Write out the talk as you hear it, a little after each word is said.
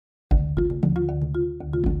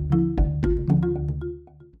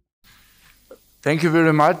Thank you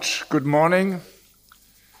very much. Good morning.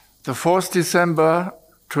 The 4th December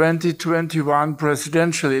 2021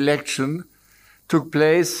 presidential election took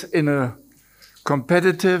place in a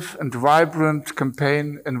competitive and vibrant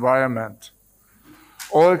campaign environment.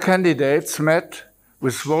 All candidates met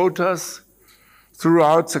with voters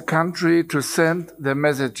throughout the country to send their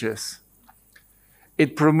messages.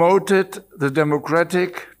 It promoted the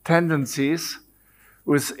democratic tendencies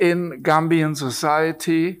within Gambian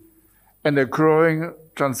society and a growing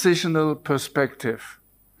transitional perspective.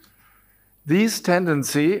 This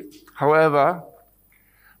tendency, however,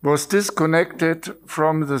 was disconnected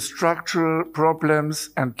from the structural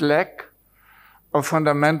problems and lack of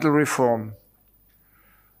fundamental reform.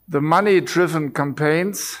 The money-driven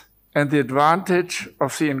campaigns and the advantage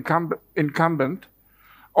of the incumbent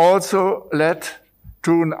also led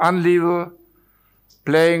to an uneven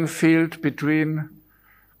playing field between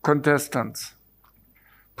contestants.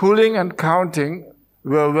 Polling and counting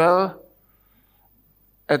were well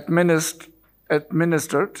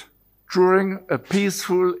administered during a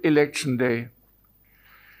peaceful election day.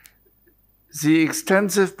 The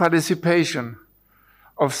extensive participation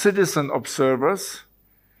of citizen observers,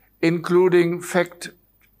 including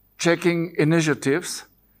fact-checking initiatives,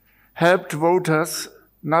 helped voters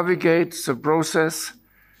navigate the process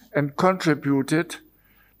and contributed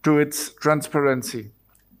to its transparency.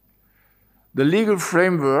 The legal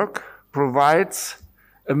framework provides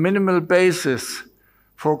a minimal basis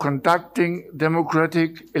for conducting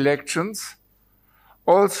democratic elections.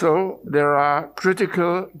 Also, there are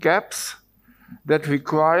critical gaps that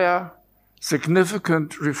require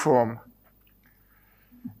significant reform.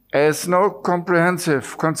 As no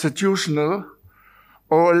comprehensive constitutional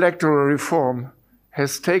or electoral reform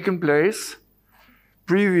has taken place,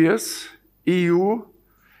 previous EU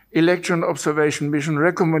election observation mission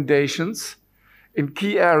recommendations in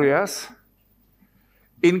key areas,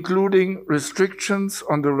 including restrictions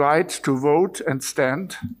on the right to vote and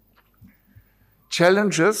stand,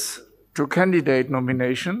 challenges to candidate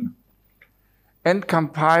nomination, and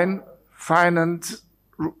campaign finance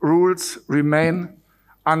rules remain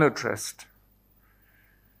unaddressed.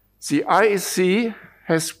 The IEC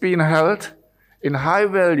has been held in high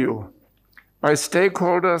value by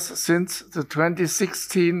stakeholders since the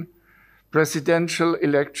 2016 presidential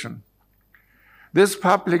election. This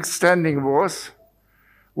public standing was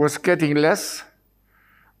getting less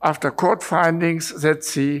after court findings that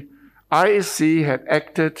the IEC had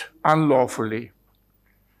acted unlawfully.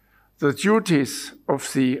 The duties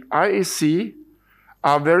of the IEC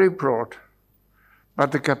are very broad,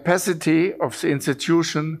 but the capacity of the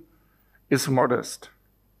institution is modest.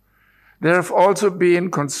 There have also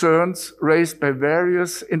been concerns raised by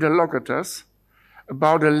various interlocutors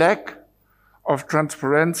about a lack of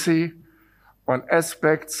transparency on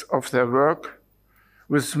aspects of their work,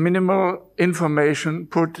 with minimal information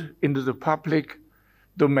put into the public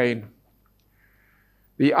domain.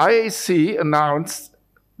 The IEC announced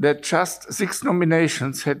that just 6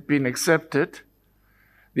 nominations had been accepted.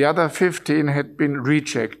 The other 15 had been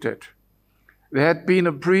rejected. There had been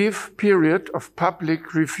a brief period of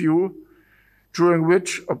public review during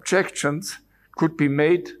which objections could be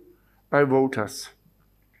made by voters.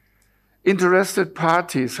 Interested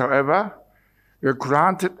parties, however, were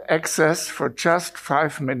granted access for just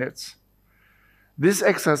 5 minutes. This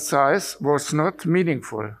exercise was not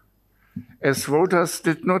meaningful, as voters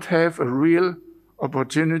did not have a real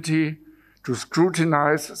opportunity to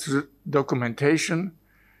scrutinize the documentation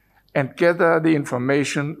and gather the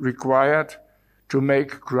information required to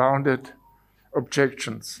make grounded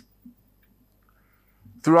objections.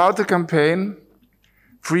 Throughout the campaign,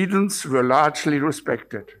 freedoms were largely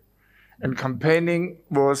respected, and campaigning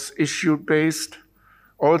was issue-based,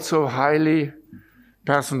 also highly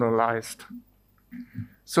personalized.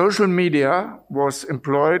 Social media was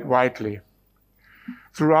employed widely.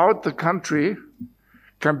 Throughout the country,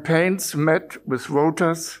 campaigns met with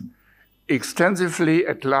voters extensively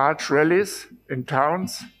at large rallies in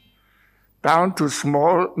towns, down to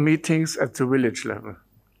small meetings at the village level.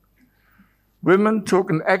 Women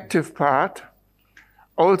took an active part,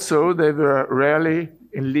 although they were rarely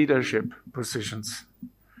in leadership positions.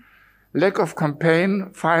 Lack of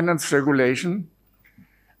campaign finance regulation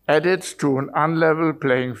added to an unlevel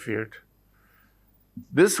playing field.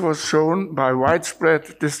 This was shown by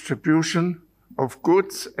widespread distribution of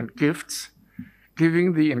goods and gifts,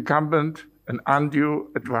 giving the incumbent an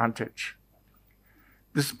undue advantage.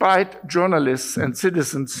 Despite journalists and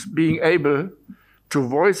citizens being able to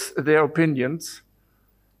voice their opinions,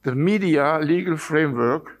 the media legal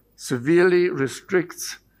framework severely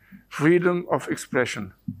restricts freedom of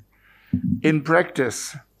expression. In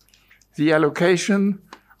practice, the allocation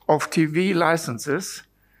of TV licenses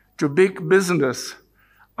to big business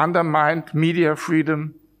undermined media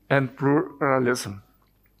freedom and pluralism.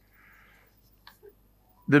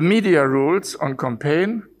 The media rules on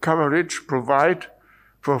campaign coverage provide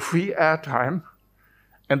for free airtime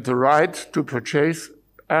and the right to purchase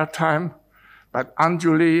airtime, but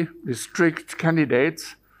unduly restrict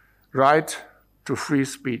candidates' right to free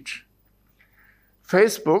speech.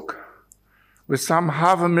 Facebook, with some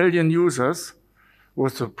 500,000 users,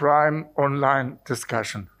 was the prime online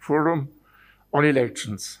discussion forum on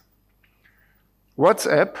elections.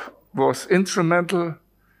 WhatsApp was instrumental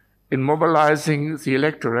in mobilizing the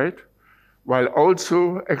electorate while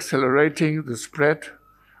also accelerating the spread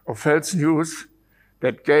of false news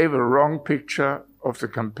that gave a wrong picture of the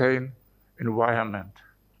campaign environment.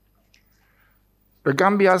 The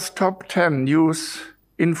Gambia's top 10 news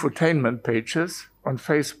infotainment pages on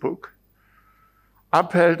Facebook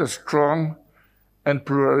upheld a strong and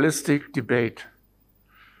pluralistic debate.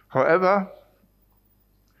 However,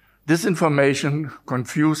 disinformation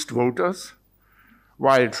confused voters,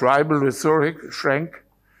 while tribal rhetoric shrank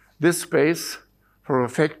this space for a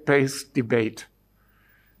fact-based debate.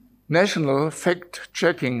 National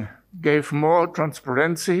fact-checking gave more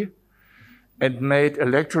transparency and made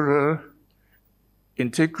electoral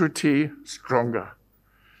integrity stronger.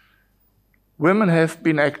 Women have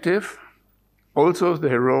been active, also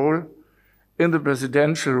their role in the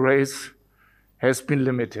presidential race has been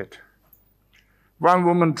limited. One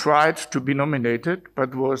woman tried to be nominated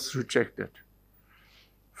but was rejected.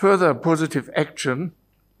 Further positive action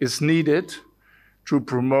is needed to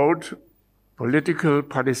promote political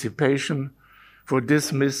participation for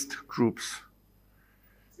dismissed groups.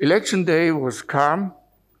 Election day was calm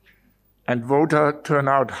and voter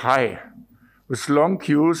turnout high, with long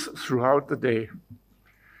queues throughout the day.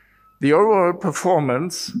 The overall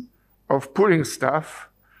performance of polling staff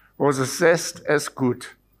was assessed as good.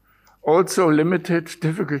 Also, limited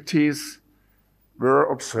difficulties were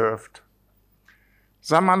observed.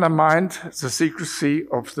 Some undermined the secrecy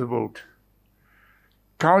of the vote.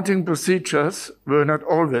 Counting procedures were not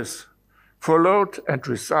always followed, and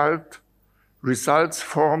results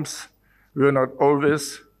forms were not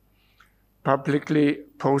always publicly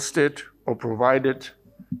posted or provided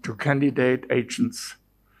to candidate agents.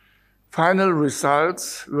 Final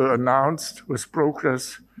results were announced with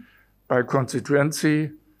progress by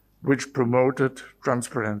constituency, which promoted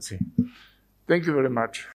transparency. Thank you very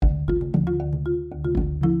much.